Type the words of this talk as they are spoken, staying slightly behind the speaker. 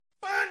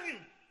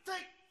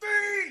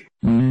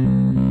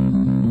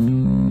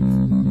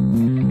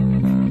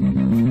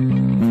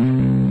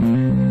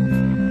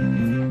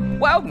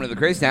the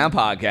Crazy Town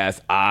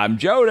Podcast. I'm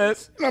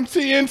Jonas. And I'm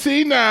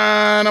TNT9.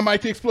 I'm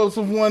Mike the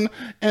Explosive One.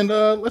 And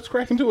let's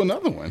crack into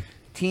another one.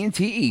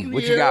 TNT,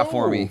 what you got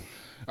for me?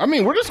 I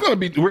mean, we're just going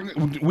to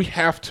be, we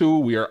have to,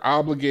 we are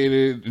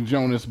obligated,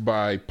 Jonas,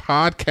 by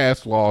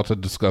podcast law to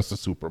discuss the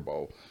Super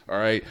Bowl. All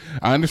right.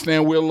 I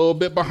understand we're a little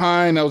bit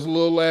behind. That was a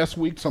little last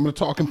week. Some of the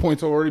talking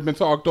points have already been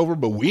talked over,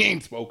 but we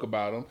ain't spoke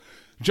about them.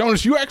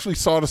 Jonas, you actually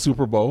saw the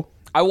Super Bowl.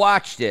 I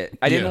watched it.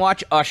 I didn't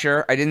watch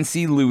Usher. I didn't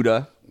see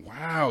Luda.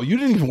 Wow. You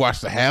didn't even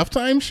watch the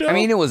halftime show? I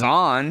mean, it was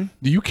on.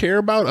 Do you care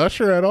about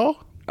Usher at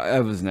all?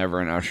 I was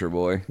never an Usher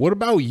boy. What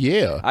about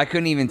Yeah? I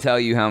couldn't even tell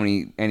you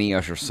any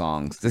Usher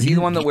songs. Is he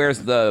the one that wears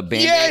the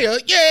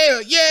Band-Aid?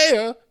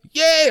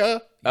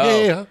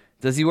 Yeah.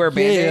 Does he wear a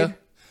Band-Aid?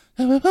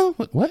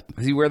 What?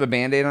 Does he wear the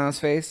Band-Aid on his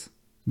face?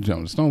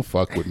 Jonas, don't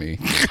fuck with me.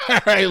 All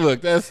right,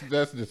 look, that's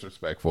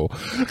disrespectful.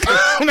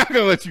 I'm not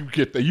gonna let you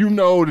get that. You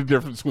know the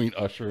difference between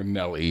Usher and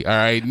Nelly. All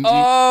right.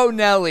 Oh,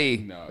 Nelly.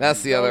 No,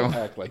 that's the other one.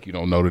 Act like you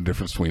don't know the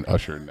difference between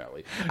Usher and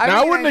Nelly.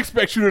 I wouldn't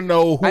expect you to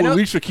know who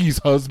Alicia Keys'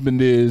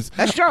 husband is.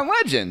 That's John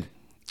Legend.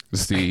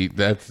 See,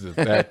 that's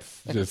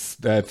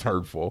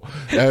hurtful.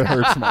 That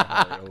hurts my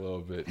heart a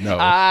little bit. No,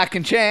 I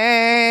can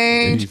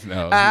change.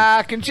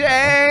 I can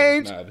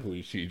change. That's not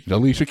who she.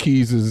 Alicia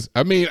Keys is.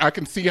 I mean, I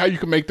can see how you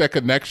can make that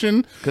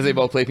connection because they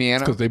both play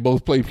piano. Because they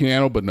both play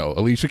piano, but no,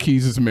 Alicia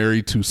Keys is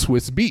married to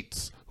Swiss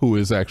Beats, who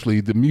is actually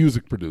the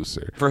music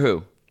producer for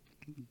who.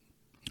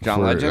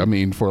 John Legend? I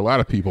mean, for a lot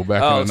of people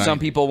back in the 90s. Some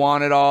people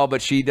want it all,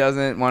 but she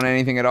doesn't want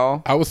anything at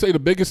all? I would say the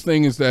biggest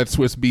thing is that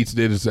Swiss Beats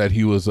did is that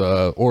he was,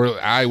 or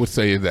I would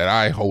say that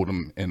I hold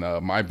him in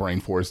my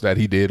brain for is that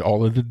he did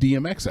all of the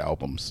DMX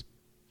albums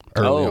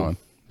early on.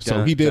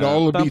 So he did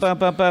all of these, all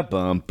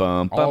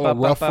the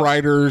Rough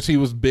Riders. He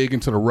was big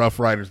into the Rough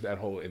Riders, that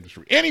whole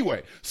industry.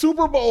 Anyway,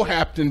 Super Bowl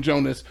happened,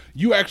 Jonas.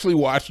 You actually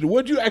watched it.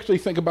 What did you actually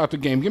think about the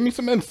game? Give me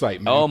some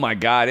insight, man. Oh, my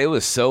God. It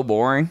was so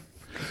boring.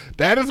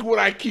 That is what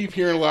I keep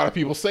hearing a lot of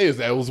people say is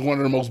that it was one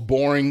of the most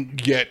boring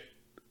yet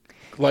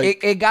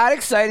like it got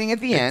exciting at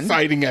the end.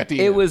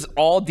 It was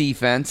all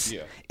defense.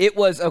 Yeah. It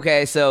was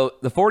okay, so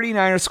the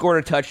 49ers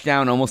scored a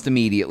touchdown almost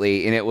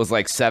immediately and it was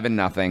like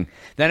 7-0.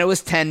 Then it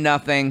was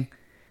 10-0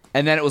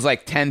 and then it was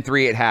like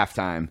 10-3 at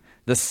halftime.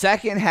 The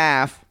second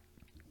half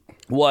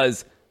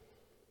was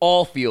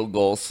all field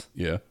goals.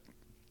 Yeah.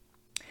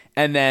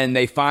 And then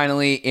they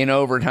finally, in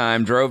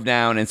overtime, drove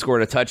down and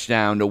scored a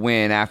touchdown to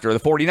win after the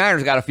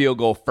 49ers got a field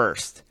goal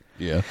first.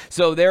 Yeah.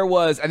 So there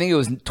was, I think it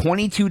was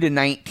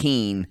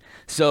 22-19.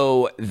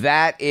 So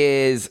that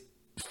is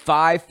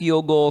 5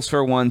 field goals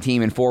for one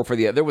team and 4 for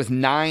the other. There was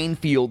 9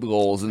 field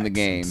goals in the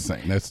game.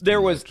 Insane. I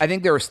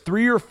think there was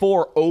 3 or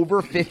 4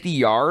 over 50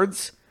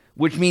 yards,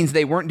 which means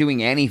they weren't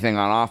doing anything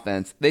on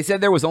offense. They said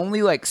there was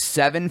only like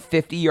 7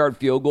 50-yard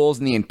field goals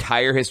in the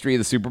entire history of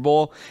the Super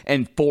Bowl,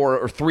 and 4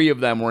 or 3 of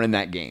them were in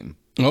that game.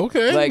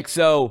 Okay. Like,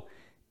 so,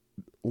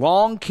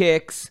 long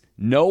kicks,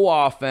 no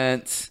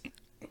offense.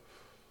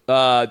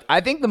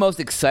 I think the most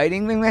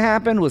exciting thing that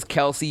happened was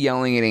Kelsey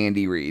yelling at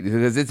Andy Reid,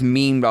 because it's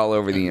memed all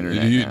over the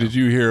internet. Did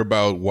you hear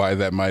about why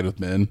that might have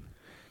been?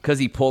 Because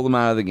he pulled him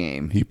out of the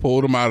game. He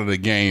pulled him out of the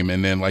game,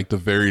 and then like the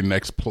very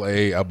next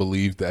play, I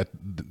believe that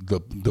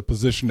the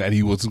position that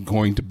he was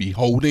going to be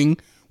holding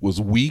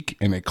was weak,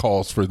 and it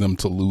calls for them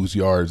to lose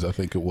yards, I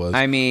think it was.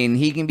 I mean,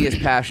 he can be as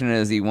passionate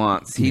as he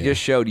wants. He just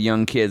showed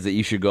young kids that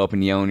you should go up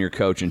and yell at your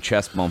coach and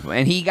chest bump him.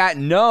 And he got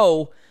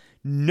no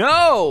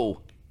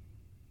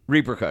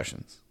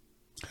repercussions.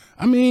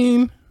 I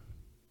mean,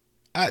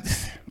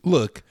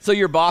 look. So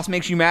your boss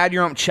makes you mad, you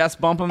don't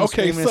chest bump him and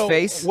scream in his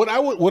face? What I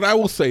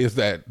will say is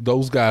that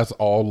those guys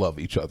all love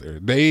each other.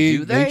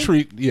 They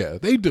treat,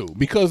 they do,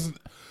 because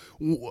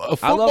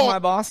I love my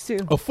boss too.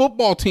 A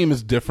football team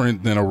is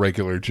different than a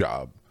regular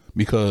job,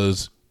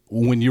 because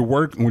when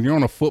you're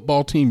on a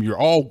football team, you're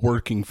all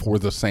working for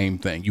the same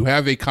thing. You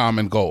have a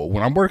common goal.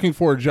 When I'm working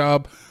for a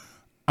job,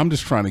 I'm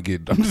just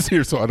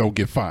here so I don't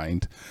get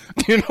fined.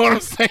 You know what I'm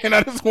saying?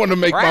 I just want to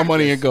make my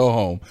money and go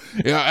home.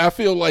 Yeah, I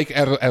feel like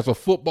as a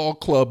football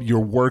club, you're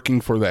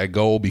working for that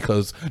goal,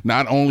 because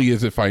not only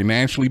is it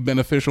financially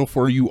beneficial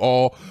for you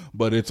all,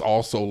 but it's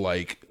also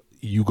like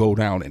you go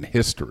down in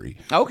history.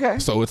 Okay.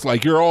 So it's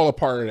like you're all a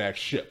part of that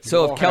ship.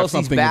 So if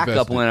Kelsey's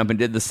backup went up and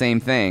did the same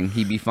thing,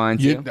 he'd be fine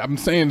too? I'm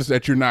saying is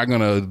that you're not going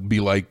to be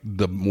like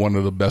one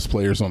of the best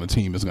players on the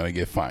team is going to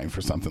get fined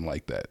for something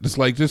like that. It's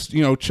like, just,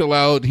 chill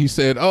out. He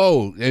said,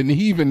 and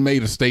he even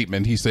made a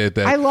statement. He said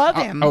that I love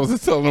him. I was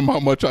just telling him how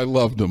much I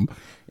loved him.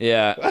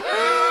 Yeah.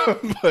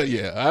 But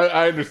yeah,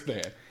 I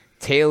understand.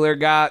 Taylor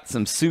got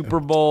some Super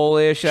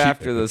Bowl-ish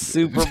after the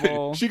Super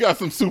Bowl. She got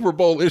some Super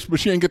Bowl-ish, but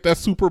she didn't get that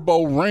Super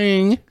Bowl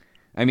ring.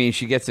 I mean,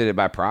 she gets it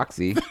by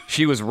proxy.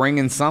 She was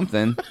ringing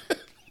something.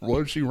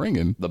 What is she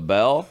ringing? The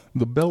bell.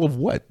 The bell of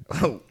what?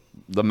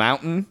 The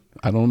mountain.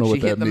 I don't know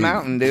what that means. She hit the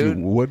mountain,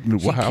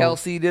 dude. She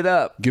Kelsey'd it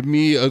up. Give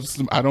me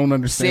I don't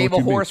understand. Save a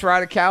horse,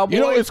 ride a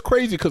cowboy. It's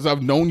crazy because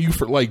I've known you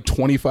for like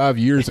 25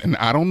 years and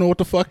I don't know what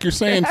the fuck you're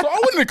saying. So I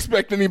wouldn't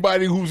expect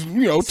anybody who's,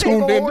 tuned in.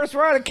 Save a horse,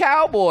 ride a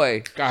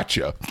cowboy.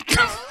 Gotcha.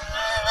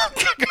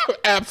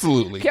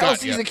 Absolutely.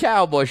 Kelsey's a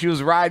cowboy. She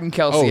was riding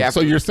Kelsey Oh, after.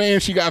 so you're saying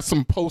she got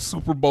some post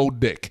Super Bowl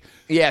dick?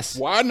 Yes.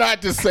 Why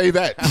not just say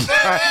that?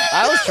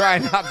 I was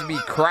trying not to be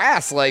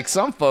crass like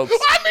some folks.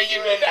 I mean,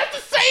 you didn't have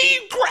to say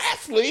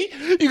crassly.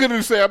 You could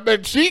just say, I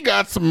bet she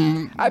got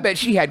some. I bet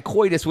she had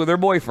coitus with her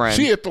boyfriend.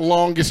 She hit the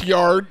longest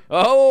yard.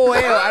 Oh,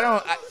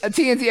 yeah.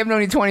 TNT, I've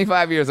known you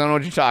 25 years. I don't know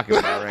what you're talking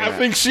about right now. I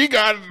think she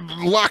got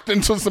locked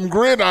into some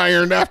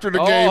gridiron after the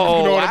game. Oh,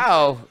 You know what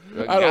wow. I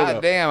don't God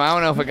know. damn. I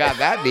don't know if it got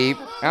that deep.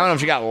 I don't know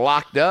if she got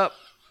locked up.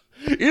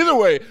 Either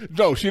way,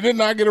 no, she did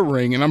not get a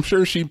ring, and I'm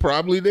sure she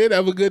probably did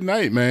have a good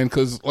night, man.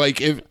 Because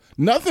if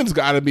nothing's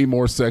got to be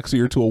more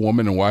sexier to a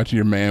woman than watching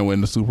your man win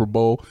the Super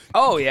Bowl,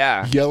 Oh,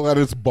 yeah. yell at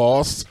his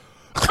boss,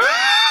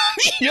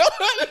 yell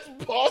at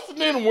his boss, and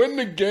then win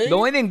the game. The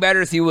only thing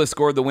better is he would have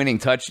scored the winning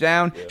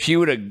touchdown. She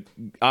would have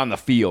on the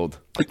field.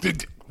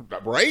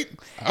 Right?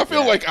 I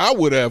feel like I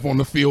would have on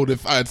the field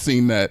if I'd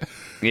seen that.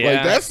 Yeah.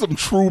 Like, that's some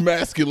true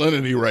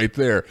masculinity right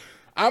there.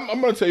 I'm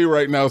going to tell you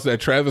right now is that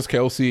Travis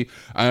Kelce,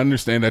 I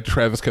understand that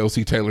Travis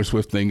Kelce Taylor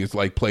Swift thing is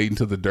like played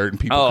into the dirt and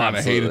people kind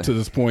of hate it to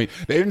this point.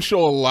 They didn't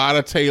show a lot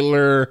of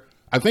Taylor.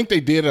 I think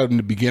they did in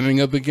the beginning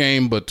of the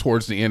game, but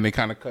towards the end they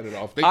kind of cut it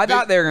off. I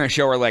thought they were going to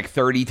show her like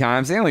 30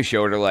 times. They only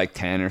showed her like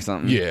 10 or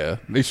something. Yeah,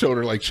 they showed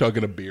her like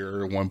chugging a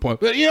beer at one point.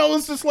 But,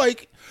 it's just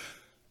like,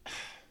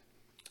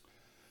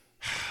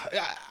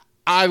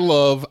 I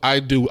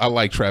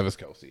like Travis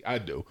Kelce. I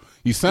do.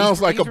 He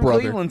sounds like a from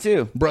brother. Cleveland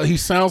too. Bro, he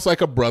sounds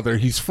like a brother.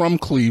 He's from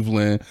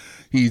Cleveland.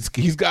 He's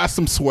got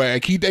some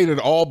swag. He dated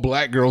all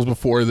black girls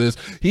before this.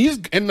 He's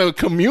in the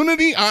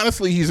community.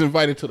 Honestly, he's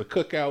invited to the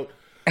cookout.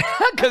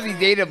 Because he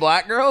dated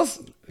black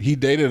girls? He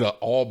dated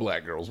all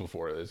black girls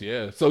before this.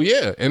 Yeah. So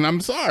yeah, and I'm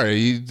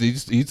sorry. He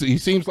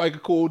seems like a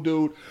cool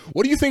dude.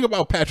 What do you think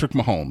about Patrick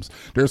Mahomes?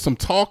 There's some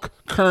talk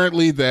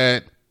currently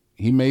that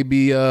he may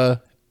be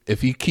if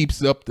he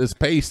keeps up this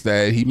pace,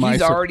 that he might.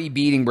 He's already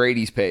beating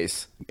Brady's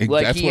pace.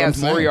 Like, That's he what I'm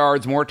has more saying.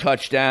 yards, more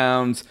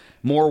touchdowns,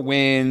 more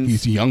wins.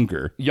 He's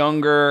younger.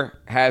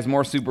 Has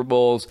more Super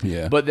Bowls.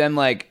 Yeah. But then,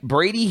 like,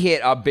 Brady hit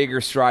a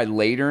bigger stride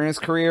later in his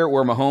career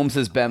where Mahomes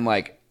has been,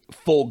 like,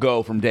 full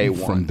go from day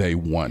one. From day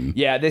one.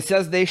 Yeah, this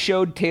says they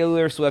showed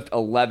Taylor Swift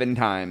 11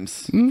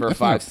 times for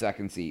 5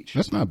 seconds each.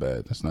 That's not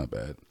bad. That's not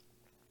bad.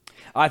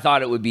 I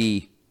thought it would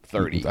be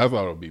 30. I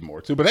thought it would be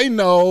more too, but they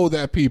know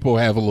that people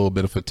have a little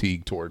bit of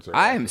fatigue towards her.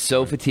 I am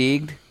so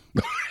fatigued.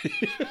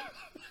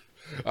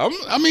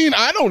 I mean,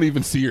 I don't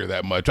even see her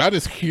that much. I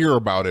just hear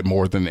about it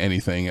more than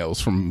anything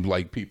else from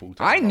like people.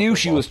 I knew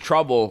she was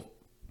trouble.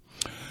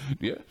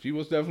 Yeah, she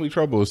was definitely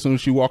trouble as soon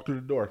as she walked through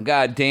the door.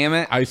 God damn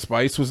it. Ice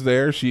Spice was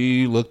there.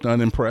 She looked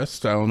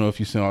unimpressed. I don't know if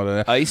you saw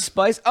that. Ice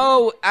Spice?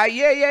 Oh,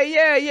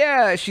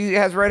 yeah. She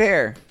has red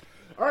hair.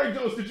 All right,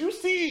 Jones, did you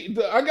see? We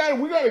got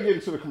to get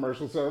into the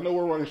commercials. So I know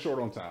we're running short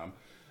on time.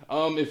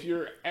 If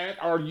you're at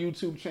our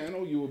YouTube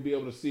channel, you will be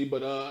able to see.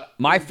 But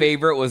My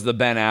favorite was the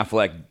Ben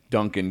Affleck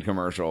Duncan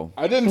commercial.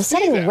 I didn't see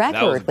setting that. a That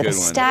was a record with good a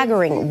one.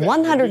 staggering Did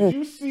 100.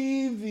 you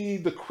see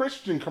the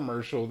Christian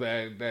commercial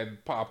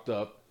that popped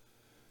up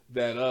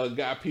that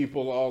got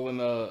people all in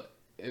a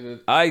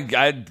I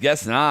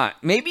guess not.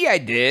 Maybe I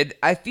did.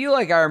 I feel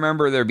like I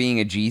remember there being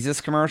a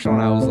Jesus commercial,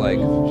 and I was like,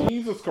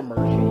 Jesus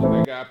commercial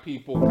that got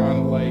people kind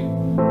of like,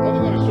 I'm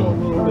going to show a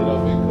little bit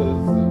of it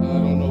because I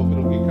don't know if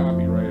it'll get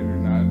copyrighted or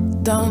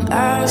not. Don't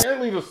ask.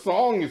 Apparently the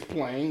song is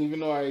playing, even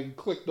though I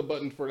clicked the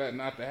button for that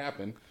not to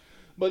happen.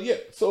 But yeah,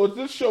 so it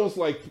just shows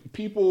like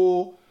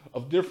people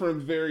of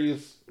different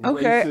various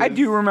okay, races. I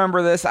do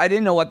remember this. I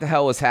didn't know what the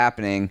hell was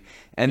happening,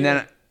 and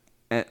then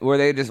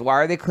why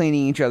are they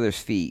cleaning each other's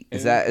feet?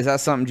 Is that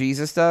something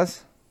Jesus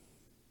does?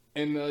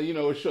 And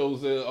it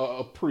shows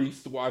a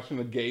priest watching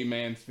a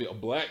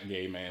black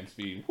gay man's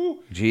feet.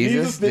 Whew.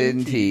 Jesus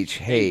didn't teach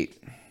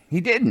hate.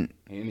 He didn't.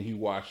 And he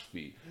washed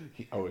feet.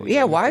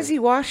 Why is he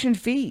washing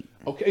feet?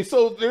 Okay,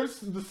 so there's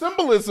the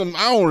symbolism.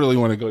 I don't really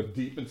want to go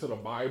deep into the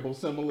Bible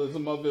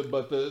symbolism of it,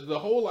 but the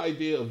whole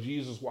idea of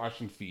Jesus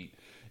washing feet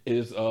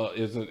is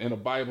in a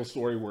Bible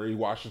story where he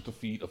washes the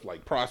feet of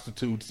like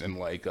prostitutes and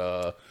like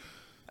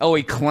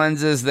he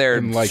cleanses their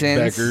and like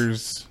sins.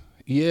 beggars.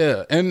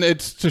 Yeah, and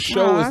it's to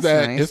show Oh, us that's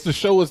that nice. it's to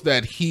show us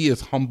that he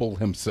is humble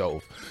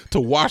himself. To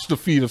wash the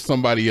feet of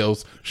somebody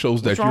else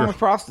shows What's that wrong you're with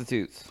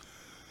prostitutes?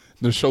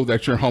 to show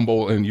that you're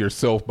humble in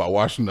yourself by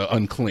washing the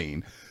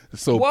unclean.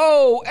 So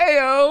Whoa,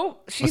 ayo,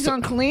 she's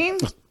unclean.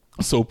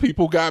 So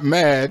people got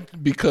mad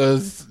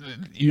because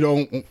you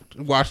don't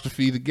wash the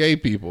feet of gay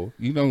people.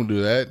 You don't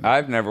do that.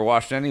 I've never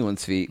washed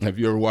anyone's feet. Have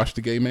you ever washed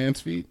a gay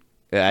man's feet?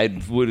 I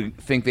would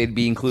think they'd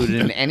be included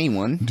in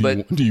anyone,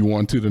 but Do you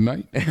want to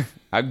tonight?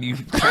 are you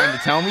trying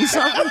to tell me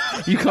something?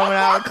 You coming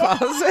out of the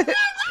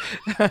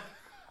closet?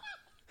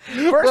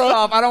 First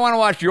off, I don't want to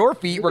wash your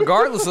feet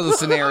regardless of the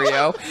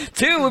scenario.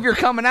 Two, if you're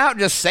coming out,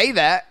 just say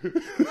that.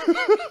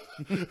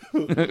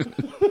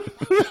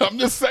 I'm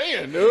just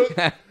saying, dude.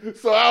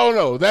 So I don't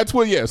know. That's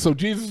what. Yeah. So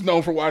Jesus is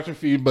known for washing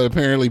feet, but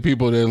apparently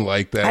people didn't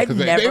like that I've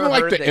they never didn't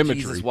like heard the that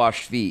imagery. Jesus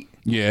washed feet.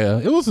 Yeah,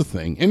 it was a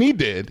thing, and he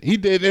did.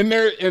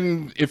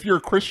 And if you're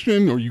a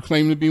Christian or you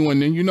claim to be one,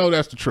 then you know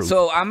that's the truth.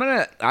 So I'm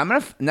gonna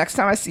next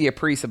time I see a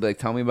priest, I'll be like,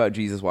 tell me about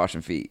Jesus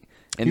washing feet,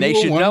 and You they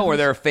will should want know to- or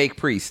they're a fake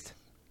priest.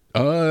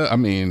 I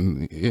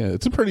mean, yeah,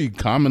 it's a pretty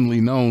commonly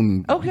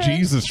known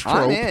Jesus trope.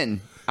 I'm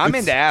in. I'm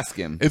in to ask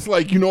him. It's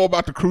like, you know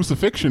about the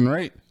crucifixion,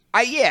 right?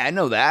 I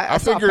know that. I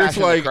saw figure it's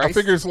Passion of the like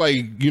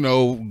Christ. you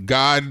know,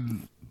 God,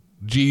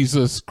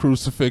 Jesus,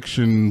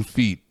 crucifixion,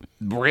 feet.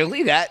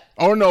 Really that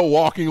Oh no,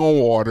 walking on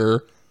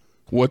water.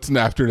 What's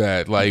after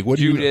that? Like what?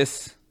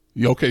 Judas. Do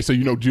you know? Okay, so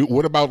you know,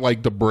 what about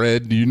like the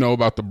bread? Do you know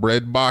about the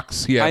bread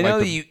box? Yeah, I know like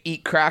that you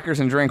eat crackers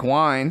and drink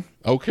wine.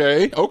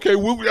 Okay, okay,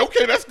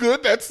 that's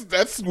good.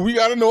 That's we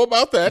got to know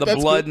about that. The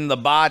That's blood good. in the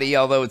body,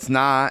 although it's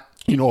not.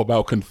 You know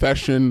about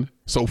confession.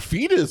 So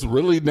feet is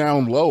really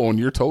down low on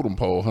your totem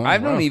pole, huh? I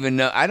Wow. don't even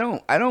know. I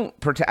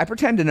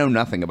pretend to know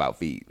nothing about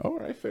feet. All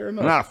right, fair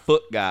enough. I'm not a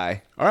foot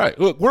guy. All right,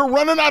 look, we're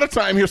running out of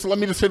time here, so let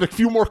me just hit a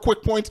few more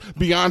quick points.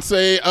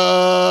 Beyonce,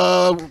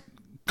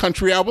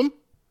 country album.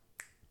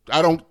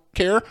 I don't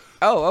care.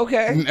 Oh,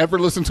 okay. Never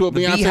listen to a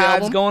Beyonce Beehive's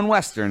album. going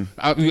western.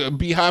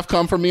 Beehive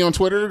come for me on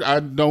Twitter. I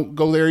don't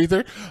go there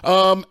either.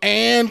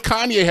 And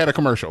Kanye had a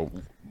commercial.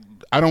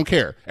 I don't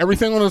care.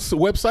 Everything on this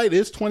website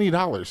is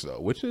 $20 though,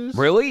 which is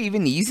Really?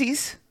 Even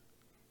Yeezys?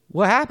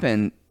 What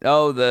happened?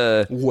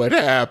 Oh, what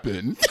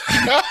happened.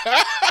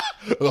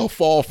 A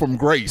fall from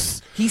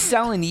grace. he's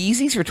selling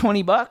Yeezys for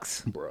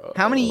 $20. Bro.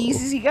 How many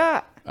Yeezys he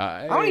got?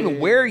 I don't even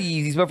wear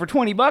Yeezys, but for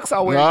 $20,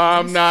 I'll wear.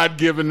 I'm Yeezys. not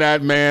giving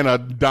that man a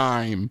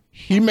dime.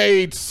 He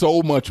made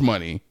so much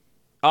money.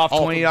 Off Off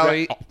of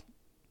 $20. that-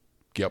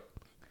 Yep.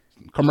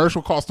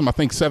 Commercial cost him, I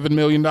think, $7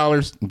 million.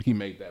 He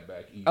made that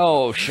back.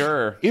 Oh,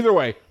 sure. Either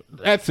way,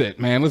 that's it,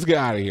 man. Let's get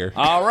out of here.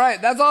 All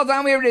right, that's all the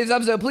time we have for today's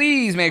episode.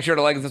 Please make sure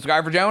to like and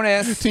subscribe for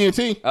Jonas.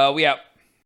 TNT. We out.